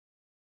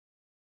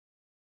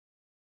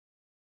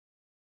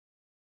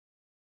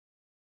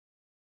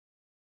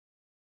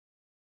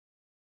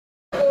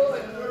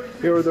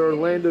Here with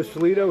Orlando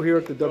Salido here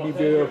at the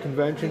WBO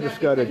convention. Just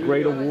got a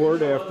great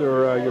award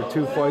after your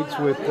two fights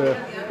with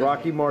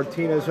Rocky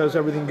Martinez. How's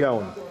everything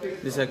going?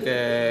 Dice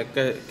que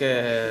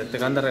te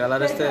acaban de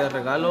regalar este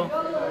regalo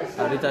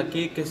ahorita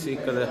aquí, que sí,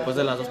 que después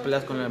de las dos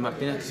peleas con el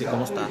Martínez, que sí,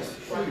 ¿cómo estás?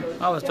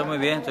 Pues estoy muy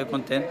bien, estoy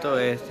contento.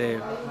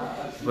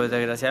 Pues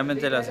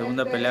desgraciadamente la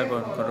segunda pelea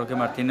con Rocky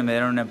Martínez me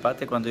dieron un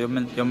empate cuando yo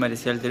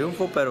merecía el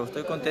triunfo, pero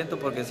estoy contento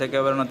porque sé que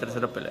va a haber una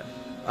tercera pelea.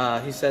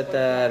 He said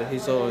that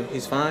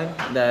he's fine,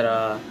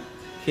 that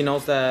he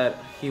knows that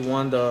he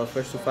won the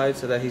first two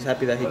fights, so that he's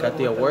happy that he got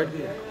the award.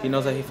 He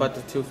knows that he fought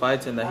the two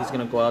fights and that he's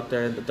going to go out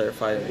there in the third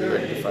fight and be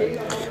ready to fight.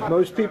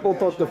 Most people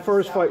thought the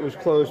first fight was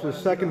close. The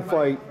second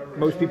fight,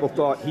 most people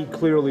thought he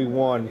clearly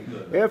won.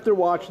 After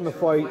watching the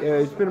fight,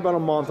 it's been about a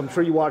month. I'm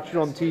sure you watched it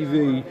on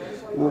TV.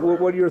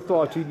 What are your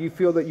thoughts? Do you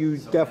feel that you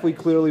definitely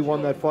clearly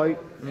won that fight?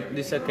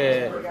 Dice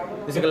que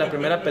la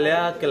primera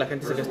pelea que la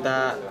gente dice que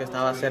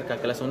estaba cerca,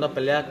 que la segunda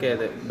pelea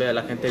que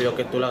la gente vio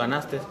que tú la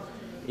ganaste.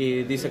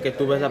 Y dice que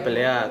tú ves la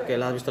pelea, que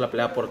has visto la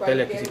pelea por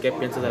tele, que sí, ¿qué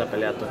piensas de la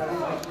pelea tú?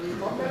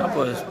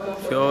 Pues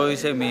yo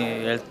hice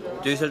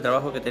el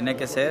trabajo que tenía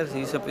que hacer,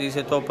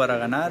 hice todo para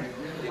ganar,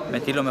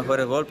 metí los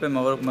mejores golpes,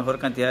 mejor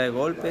cantidad de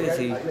golpes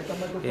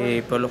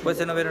y pues los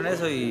jueces no vieron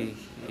eso y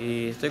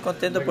estoy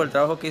contento por el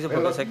trabajo que hice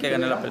porque sé que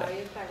gané la pelea.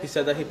 He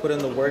said that he put in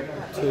the work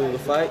to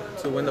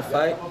win the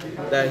fight,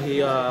 that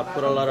he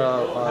put a lot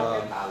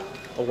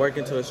of work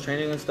into his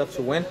training and stuff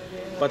to win,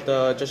 but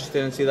the judges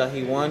didn't see that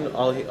he won,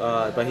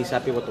 but he's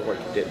happy with the work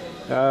he did.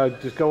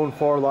 Just going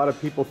forward, a lot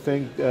of people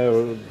think,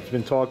 it's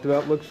been talked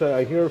about, looks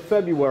I hear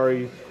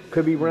February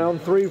could be round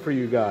 3 for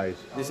you guys.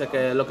 Dice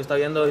que lo que está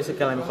viendo, dice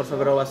que a lo mejor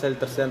febrero va a ser el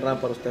tercer round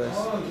para ustedes.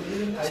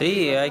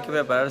 Sí, hay que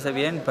prepararse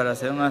bien para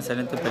hacer una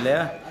excelente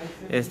pelea,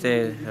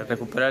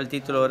 recuperar el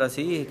título ahora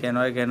sí, que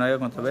no haya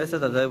controversia,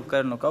 tratar de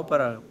buscar el knockout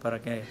para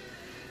que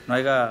no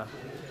haya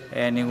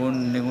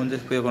ningún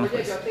descuido con los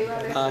jueces.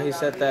 He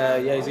said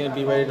that he's going to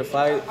be ready to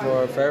fight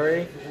for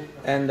February,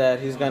 and that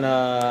he's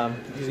gonna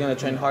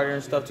train harder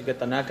and stuff to get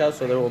the knockout,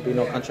 so there will be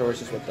no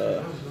controversies with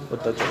the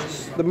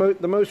judges.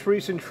 The most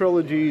recent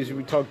trilogies,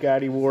 we talk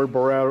Gatti Ward,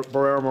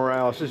 Barrera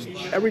Morales, just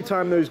every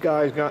time those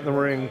guys got in the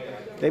ring,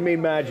 they made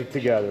magic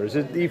together.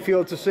 Do you feel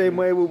it's the same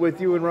way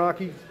with you and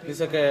Rocky?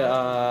 Dice que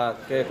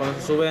cuando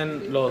se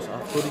suben los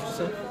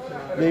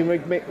they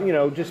make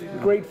just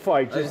great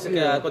fights. Dice que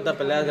da cuenta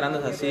peleas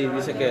grandes así.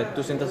 Dice que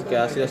tú sientes que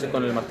ha sido así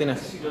con el Martínez.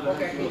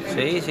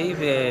 Sí,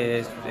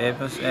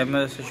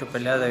 hemos hecho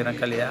peleas de gran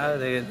calidad,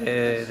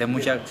 de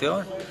mucha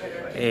acción.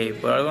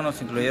 Por algo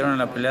nos incluyeron en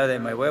la pelea de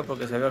Mayweather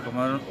porque se veía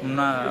como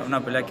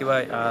una pelea que iba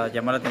a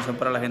llamar la atención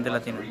para la gente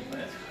latina.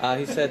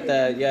 He said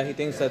that he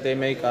thinks that they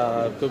make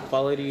good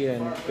quality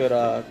and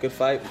good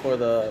fight for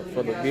the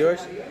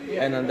viewers,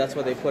 and then that's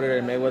why they put it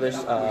in Mayweather's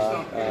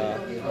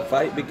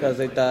fight, because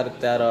they thought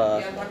that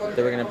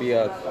they were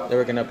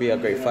gonna be a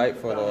great fight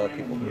for the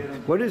people.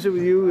 What is it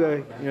with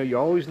you? You're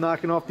always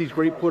knocking off these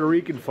great Puerto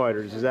Rican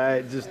fighters. Is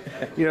that just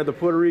the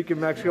Puerto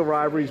Rican-Mexico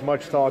rivalry is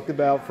much talked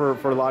about for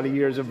a lot of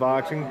years in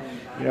boxing.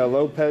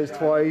 Lopez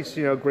twice.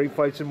 Great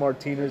fights in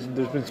Martinez, and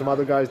there's been some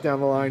other guys down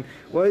the line.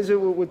 What is it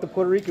with the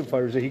Puerto Rican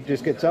fighters that he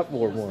just gets up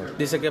more and more?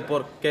 Dice que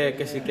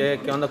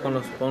qué onda con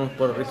los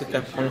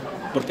puertorriqueños,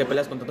 por qué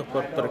peleas con tantos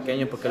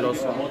puertorriqueños,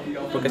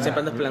 porque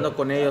siempre andas peleando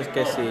con ellos,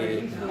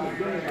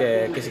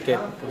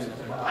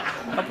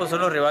 pues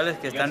son los rivales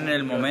que están en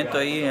el momento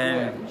ahí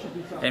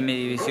en mi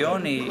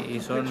división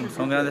y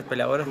son grandes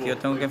peleadores que yo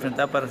tengo que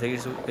enfrentar para seguir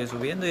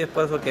subiendo, y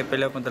después porque he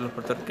peleado contra los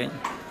puertorriqueños.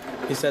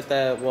 He said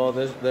that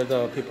they're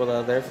the people that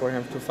are there for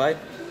him to fight,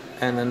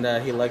 and then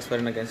that he likes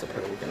fighting against the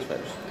Puerto Rican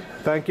fighters.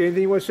 Thank you.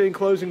 Anything you want to say in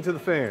closing to the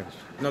fans?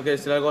 ¿No quiere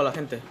decir algo a la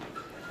gente?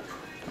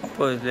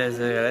 Pues les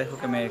agradezco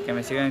que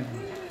me sigan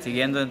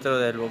siguiendo dentro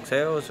del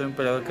boxeo. Soy un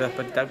peleador que da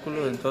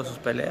espectáculos en todas sus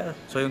peleas.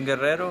 Soy un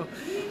guerrero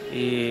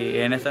y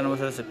en esta no va a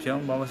ser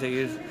excepción. Vamos a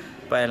seguir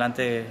para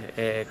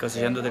adelante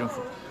cosechando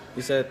triunfo.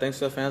 He said thanks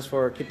to the fans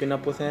for keeping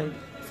up with him,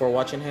 for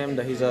watching him,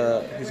 that he's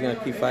going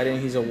to keep fighting.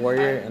 He's a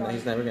warrior, and that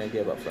he's never going to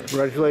give up.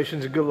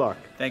 Congratulations and good luck.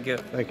 Thank you.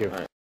 Thank you.